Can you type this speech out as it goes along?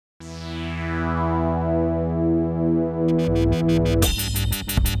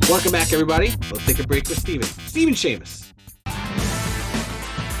Welcome back, everybody. Let's take a break with Steven Seamus.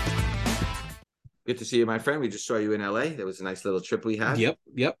 Good to see you, my friend. We just saw you in LA. That was a nice little trip we had. Yep.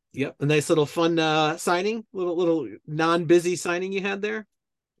 A nice little fun signing, little non-busy signing you had there.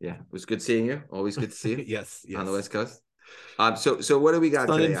 Yeah, it was good seeing you. Always good to see you. yes. On the West Coast. So what do we got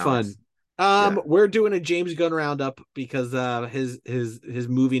today, Alex? Fun. We're doing a James Gunn roundup because his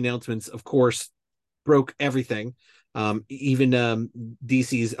movie announcements, of course, broke everything. Even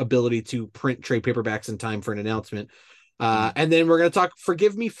DC's ability to print trade paperbacks in time for an announcement. And then we're going to talk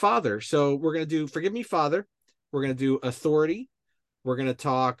Forgive Me, Father. So we're going to do Forgive Me, Father. We're going to do Authority. We're going to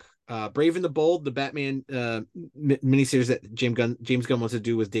talk Brave and the Bold, the Batman miniseries that James Gunn wants to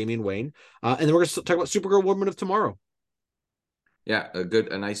do with Damian Wayne. And then we're going to talk about Supergirl, Woman of Tomorrow. Yeah,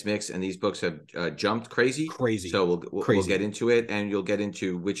 a nice mix. And these books have jumped crazy. So we'll get into it, and you'll get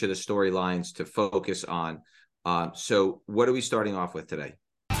into which of the storylines to focus on. So what are we starting off with today?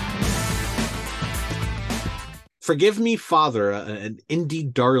 Forgive Me, Father, an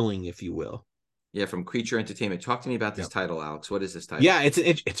indie darling, if you will. Yeah, from Creature Entertainment. Talk to me about this title, Alex. What is this title? Yeah,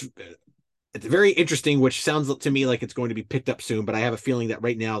 it's very interesting, which sounds to me like it's going to be picked up soon, but I have a feeling that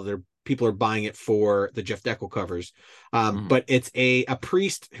right now people are buying it for the Jeff Deckel covers. But it's a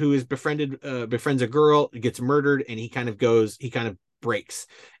priest who is befriends a girl, gets murdered, and he kind of breaks,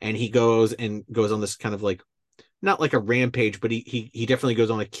 and he goes on this kind of like, not like a rampage, but he definitely goes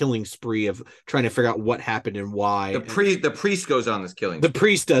on a killing spree of trying to figure out what happened and why. The priest goes on this killing spree. The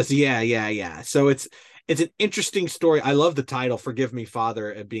priest does. Yeah. So it's an interesting story. I love the title, Forgive Me,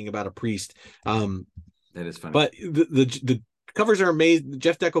 Father, being about a priest. That is funny. But the covers are amazing.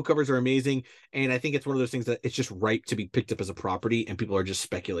 Jeff Deckel covers are amazing. And I think it's one of those things that it's just ripe to be picked up as a property, and people are just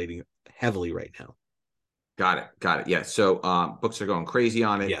speculating heavily right now. Got it. Yeah. So books are going crazy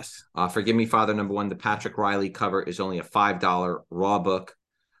on it. Yes. Forgive Me, Father, #1. The Patrick Riley cover is only a $5 raw book.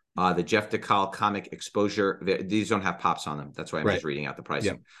 The Jeff Deckel comic exposure. These don't have pops on them. That's why I'm just reading out the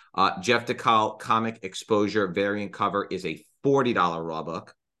pricing. Yep. Jeff Deckel comic exposure variant cover is a $40 raw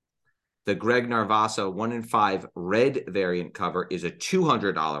book. The Greg Narvasa 1 in 5 red variant cover is a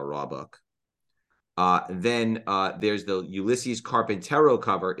 $200 raw book. Then there's the Ulysses Carpintero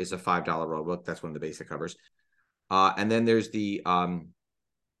cover is a $5 raw book. That's one of the basic covers. And then there's the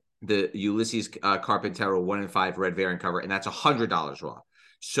Ulysses Carpintero 1 in 5 red variant cover, and that's $100 raw.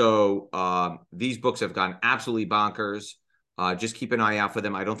 So these books have gone absolutely bonkers. Just keep an eye out for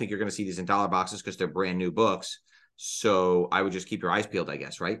them. I don't think you're going to see these in dollar boxes because they're brand new books. So I would just keep your eyes peeled, I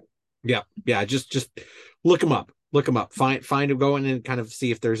guess, right? Yeah. Just look them up. Find them, go in and kind of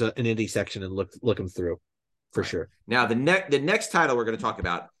see if there's an indie section and look them through for sure. Now the next title we're going to talk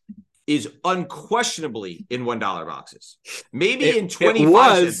about is unquestionably in $1 boxes, maybe in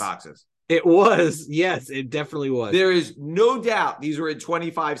 25-cent boxes. It was, yes, it definitely was. There is no doubt these were in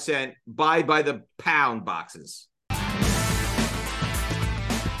 25-cent buy by the pound boxes.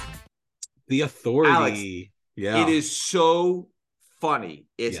 The Authority, Alex, yeah, it is so funny.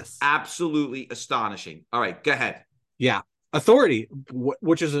 It's absolutely astonishing. All right, go ahead. Yeah. Authority,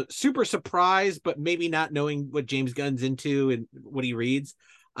 which is a super surprise, but maybe not knowing what James Gunn's into and what he reads.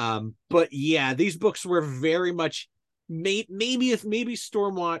 But yeah, these books were very much maybe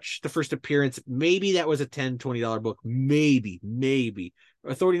Stormwatch, the first appearance, maybe that was a $10-$20 book. Maybe.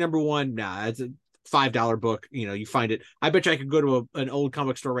 Authority #1, nah, it's a $5 book. You find it. I bet you I could go to an old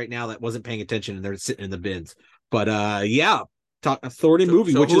comic store right now that wasn't paying attention and they're sitting in the bins. But Authority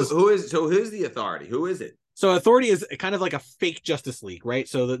movie, who's the Authority? Who is it? So Authority is kind of like a fake Justice League, right?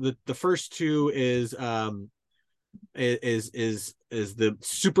 So the first two is the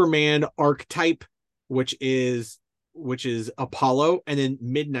Superman archetype, which is Apollo, and then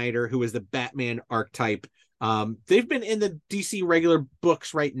Midnighter, who is the Batman archetype. They've been in the DC regular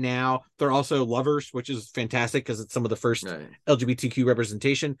books right now. They're also lovers, which is fantastic because it's some of the first LGBTQ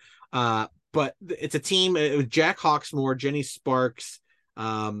representation. But it's a team with Jack Hawksmoor, Jenny Sparks,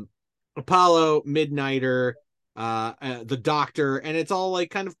 Apollo, Midnighter, the Doctor, and it's all like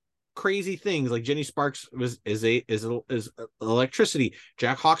kind of crazy things. Like Jenny Sparks is electricity.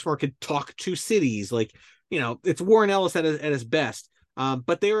 Jack Hawksmoor could talk to cities. Like, it's Warren Ellis at his best.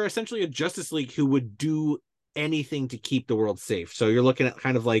 But they were essentially a Justice League who would do anything to keep the world safe. So you're looking at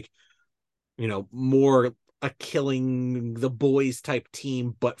kind of like, more a killing the boys type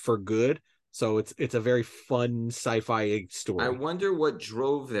team, but for good. So it's a very fun sci-fi story. I wonder what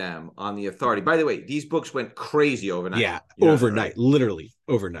drove them on the Authority. By the way, these books went crazy overnight. Yeah, overnight, literally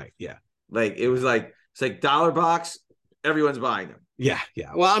overnight. Yeah, like it's like dollar box. Everyone's buying them. Yeah.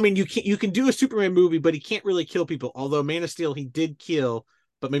 Well, I mean, you can do a Superman movie, but he can't really kill people. Although Man of Steel he did kill,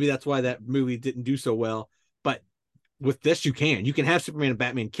 but maybe that's why that movie didn't do so well. But With this, you can have Superman and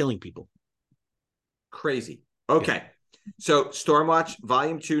Batman killing people. Crazy. Okay. Yeah. So Stormwatch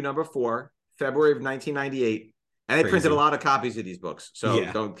Volume 2, Number 4, February of 1998. And they printed a lot of copies of these books. So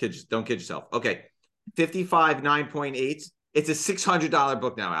don't kid yourself. Okay. 55 9.8. It's a $600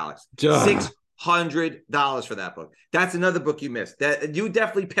 book now, Alex. $600 for that book. That's another book you missed. That you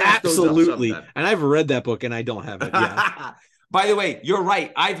definitely passed. Absolutely. Those up sometime. And I've read that book and I don't have it. Yeah. By the way, you're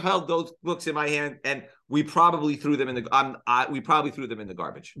right. I've held those books in my hand, and we probably threw them in the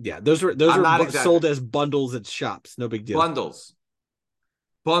garbage. Yeah, those were sold as bundles at shops. No big deal. Bundles,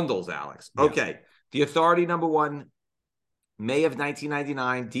 Alex. Yeah. Okay. The Authority #1, May of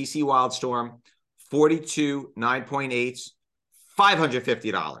 1999, DC Wildstorm, 42 9.8,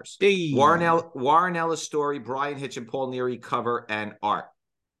 $550. Hey. Warren Ellis story, Brian Hitch and Paul Neary cover and art.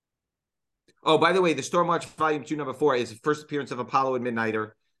 Oh, by the way, the Stormwatch Volume 2, Number 4 is the first appearance of Apollo and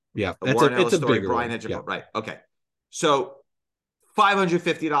Midnighter. Yeah, it's a bigger Brian Hitch. Yeah. Right. Okay. So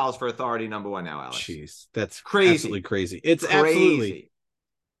 $550 for Authority #1 now, Alex. Jeez, that's crazy. Absolutely crazy. It's crazy. Absolutely.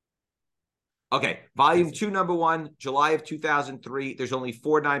 Okay. Volume 2, #1, July of 2003. There's only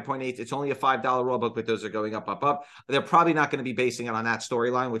 4 9.8. It's only a $5 raw book, but those are going up. They're probably not going to be basing it on that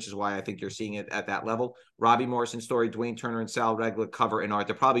storyline, which is why I think you're seeing it at that level. Robbie Morrison story, Dwayne Turner and Sal Regla cover and art.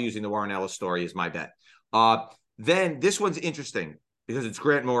 They're probably using the Warren Ellis story, is my bet. Then this one's interesting because it's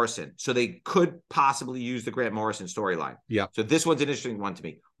Grant Morrison. So they could possibly use the Grant Morrison storyline. Yeah. So this one's an interesting one to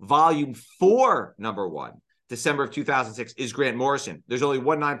me. Volume 4, #1, December of 2006 is Grant Morrison. There's only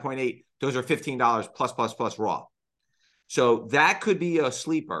 1 9.8. Those are $15 plus raw. So that could be a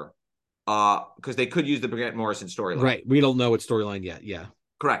sleeper because they could use the Grant Morrison storyline. Right. We don't know what storyline yet. Yeah.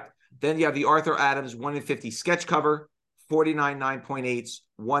 Correct. Then you have the Arthur Adams 1 in 50 sketch cover, 49 9.8s,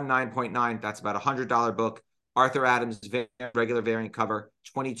 1 9.9. That's about $100 book. Arthur Adams regular variant cover,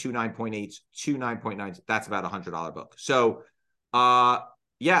 22 9.8s, 2 9.9s. That's about $100 book. So,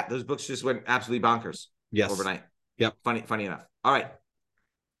 yeah, those books just went absolutely bonkers. Yes. Overnight. Yep. Funny enough. All right.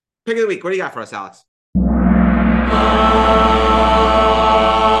 Pick of the week. What do you got for us, Alex?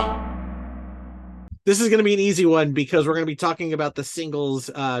 This is going to be an easy one because we're going to be talking about the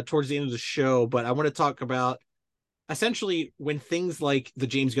singles towards the end of the show. But I want to talk about essentially when things like the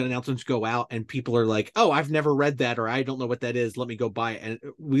James Gunn announcements go out and people are like, oh, I've never read that, or I don't know what that is. Let me go buy it.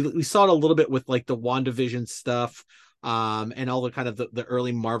 And we saw it a little bit with like the WandaVision stuff and all the kind of the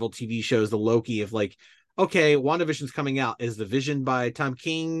early Marvel TV shows, the Loki of like, okay, WandaVision's coming out. Is the Vision by Tom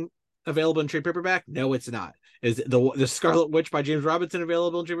King available in trade paperback? No, it's not. Is the Scarlet Witch by James Robinson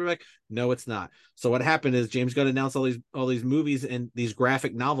available in trade paperback? No, it's not. So what happened is James Gunn announced all these movies and these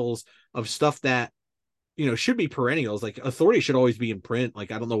graphic novels of stuff that, you know, should be perennials. Like Authority should always be in print.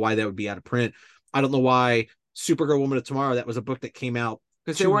 Like I don't know why that would be out of print. I don't know why Supergirl Woman of Tomorrow, that was a book that came out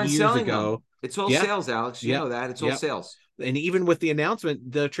because they weren't selling ago. Them. It's all sales, Alex. You know that. It's all sales. And even with the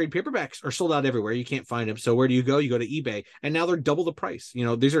announcement, the trade paperbacks are sold out everywhere. You can't find them. So where do you go? You go to eBay, and now they're double the price. You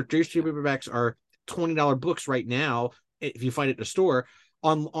know, these trade paperbacks are $20 books right now. If you find it in a store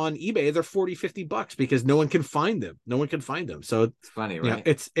on eBay, they're $40-$50 because no one can find them. So it's funny, right?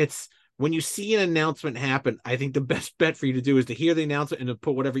 It's when you see an announcement happen, I think the best bet for you to do is to hear the announcement and to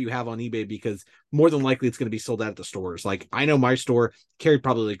put whatever you have on eBay, because more than likely it's going to be sold out at the stores. Like I know my store carried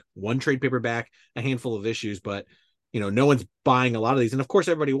probably like one trade paperback, a handful of issues, but you know, no one's buying a lot of these. And of course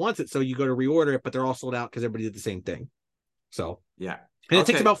everybody wants it. So you go to reorder it, but they're all sold out because everybody did the same thing. So, yeah. And it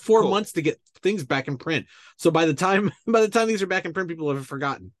takes about 4 months to get things back in print. So by the time these are back in print, people have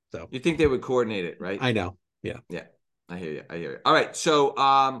forgotten. So you think they would coordinate it, right? I know. Yeah. Yeah. I hear you. All right.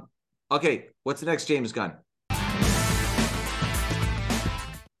 So, okay. What's the next James Gunn?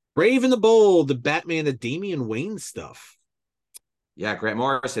 Brave and the Bold, the Batman, the Damian Wayne stuff. Yeah. Grant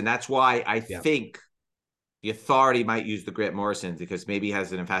Morrison. That's why I think the Authority might use the Grant Morrison because maybe he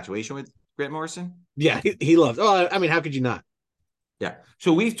has an infatuation with Grant Morrison. Yeah, he loves. Oh, I mean, how could you not? Yeah.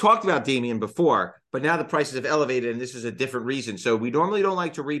 So we've talked about Damian before, but now the prices have elevated, and this is a different reason. So we normally don't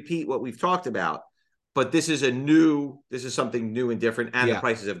like to repeat what we've talked about, but this is something new and different, and the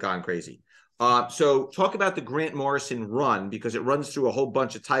prices have gone crazy. So talk about the Grant Morrison run, because it runs through a whole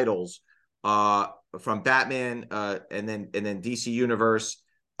bunch of titles from Batman and then DC Universe.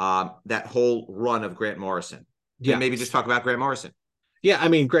 That whole run of Grant Morrison. Yeah. And maybe just talk about Grant Morrison. Yeah. I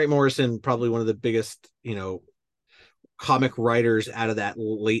mean, Grant Morrison, probably one of the biggest, comic writers out of that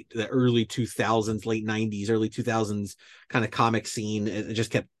the early 2000s, late 90s, early 2000s kind of comic scene. It just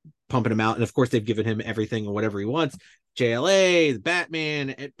kept pumping him out. And of course they've given him everything and whatever he wants. JLA, the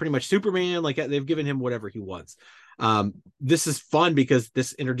Batman, pretty much Superman, like they've given him whatever he wants. This is fun because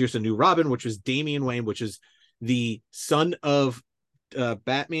this introduced a new Robin, which was Damian Wayne, which is the son of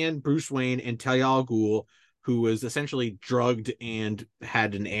Batman, Bruce Wayne, and Talia al Ghul, who was essentially drugged and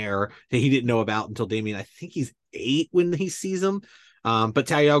had an heir that he didn't know about until Damian, I think he's 8 when he sees him. But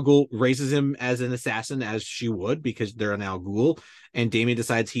Talia al Ghul raises him as an assassin, as she would, because they're an Al Ghul, and Damian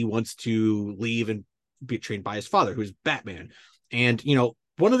decides he wants to leave and be trained by his father, who's Batman. And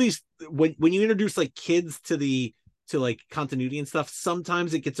one of these, when you introduce like kids to like continuity and stuff,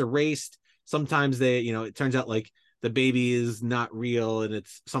 sometimes it gets erased. Sometimes it turns out like the baby is not real and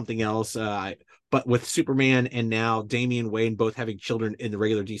it's something else. But with Superman and now Damian Wayne both having children in the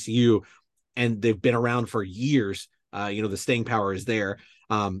regular DCU, and they've been around for years, the staying power is there.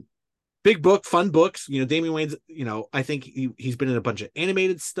 Big book, fun books. Damian Wayne's, I think he's been in a bunch of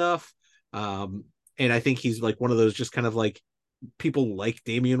animated stuff. And I think he's like one of those just kind of like people like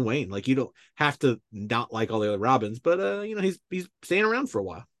Damian Wayne. Like, you don't have to not like all the other Robins, but he's staying around for a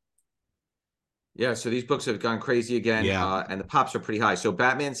while. Yeah, so these books have gone crazy again, and the pops are pretty high. So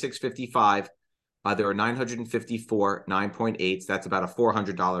Batman 655, there are 954 9.8s. That's about a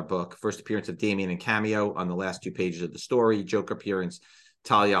 $400 book. First appearance of Damian and cameo on the last 2 pages of the story. Joker appearance,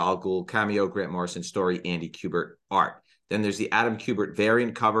 Talia al Ghul cameo, Grant Morrison story, Andy Kubert art. Then there's the Adam Kubert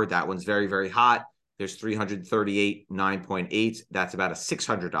variant cover. That one's very, very hot. There's 338 9.8s. That's about a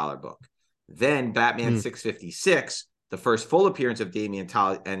 $600 book. Then Batman 656, the first full appearance of Damian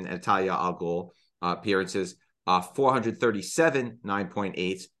and Talia al Ghul appearances, 437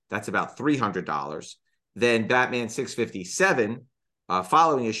 9.8s. That's about $300. Then Batman 657,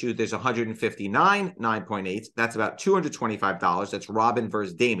 following issue, there's 159 9.8s. That's about $225. That's Robin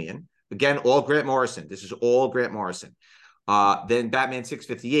versus Damian. Again, all Grant Morrison. This is all Grant Morrison. Then Batman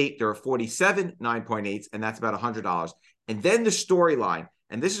 658, there are 47 9.8s, and that's about $100. And then the storyline,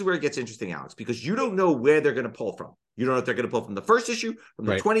 and this is where it gets interesting, Alex, because you don't know where they're going to pull from. You don't know if they're going to pull from the first issue, from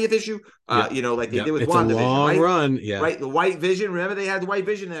the 20th issue, like they did with WandaVision. Long right? run, right? The White Vision. Remember, they had the White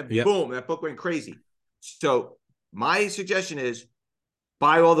Vision, and boom, that book went crazy. So my suggestion is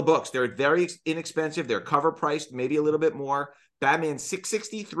buy all the books. They're very inexpensive. They're cover priced, maybe a little bit more. Batman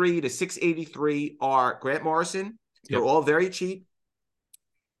 663 to 683 are Grant Morrison. They're all very cheap.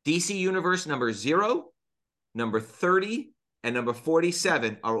 DC Universe number 0, number 30, and number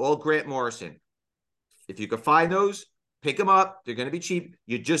 47 are all Grant Morrison. If you can find those, pick them up. They're going to be cheap.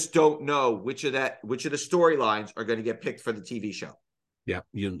 You just don't know which of the storylines are going to get picked for the TV show. Yeah,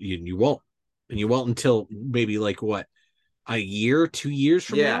 you won't. And you won't until maybe like what, a year, 2 years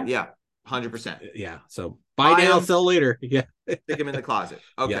from now? Yeah, 100%. Yeah, so buy now, sell later. Yeah. Stick them in the closet.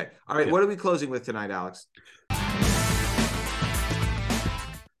 Okay. Yeah. All right, what are we closing with tonight, Alex?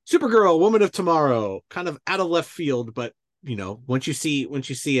 Supergirl, Woman of Tomorrow, kind of out of left field, but once you see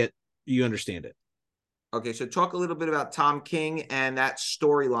it, you understand it. Okay, so talk a little bit about Tom King and that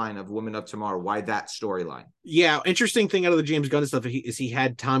storyline of Woman of Tomorrow. Why that storyline? Yeah, interesting thing out of the James Gunn stuff is he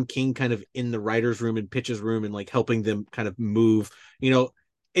had Tom King kind of in the writer's room and pitches room and like helping them kind of move.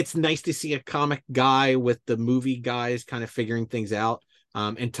 It's nice to see a comic guy with the movie guys kind of figuring things out.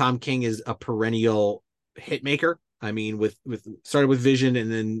 And Tom King is a perennial hit maker. I mean, with started with Vision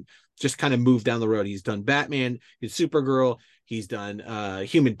and then just kind of moved down the road. He's done Batman, he's Supergirl, he's done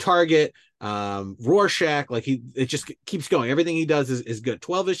Human Target, Rorschach. Like it just keeps going. Everything he does is good.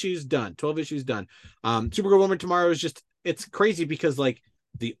 12 issues done. Supergirl Woman Tomorrow is just, it's crazy because like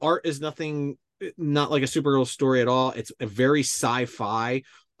the art is not like a Supergirl story at all. It's a very sci-fi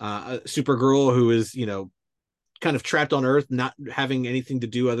Supergirl who is, kind of trapped on Earth, not having anything to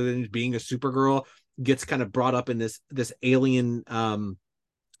do other than being a Supergirl, gets kind of brought up in this alien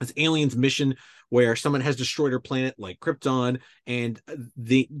this alien's mission where someone has destroyed her planet like Krypton, and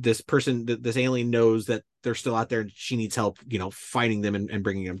this alien knows that they're still out there and she needs help fighting them and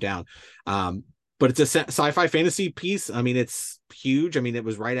bringing them down. But it's a sci-fi fantasy piece. I mean, it's huge. I mean, it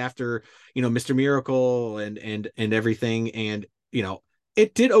was right after Mr. Miracle and everything, and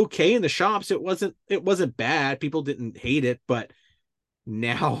it did okay in the shops. It wasn't bad. People didn't hate it, but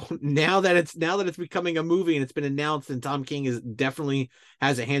now that it's becoming a movie and it's been announced and Tom King definitely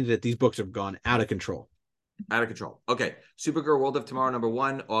has a hand in it, these books have gone out of control. Okay. Supergirl World of Tomorrow number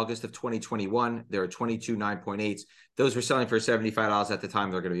 1, August of 2021. There are 22 9.8s. Those were selling for $75 at the time.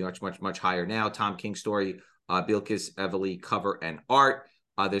 They're going to be much, much, much higher now. Tom King story, Bilquis Evely cover and art.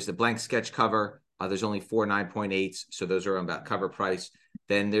 There's the blank sketch cover. There's only 4 9.8s, so those are about cover price.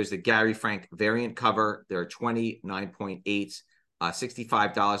 Then there's the Gary Frank variant cover. There are 20 9.8s.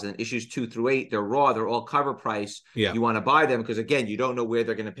 $65, and then issues 2 through 8, they're raw, they're all cover price. You want to buy them because again, you don't know where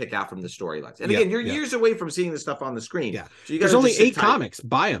they're going to pick out from the storylines, and again, you're years away from seeing the stuff on the screen. So there's only 8 comics.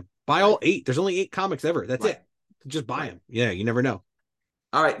 Buy them. Buy all 8. There's only 8 comics ever. That's it. Just buy them. Yeah, you never know.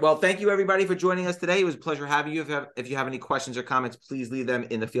 All right. Well, thank you everybody for joining us today. It was a pleasure having you. If you have any questions or comments, please leave them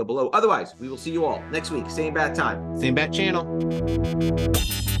in the field below. Otherwise, we will see you all next week. Same bat time. Same bat channel.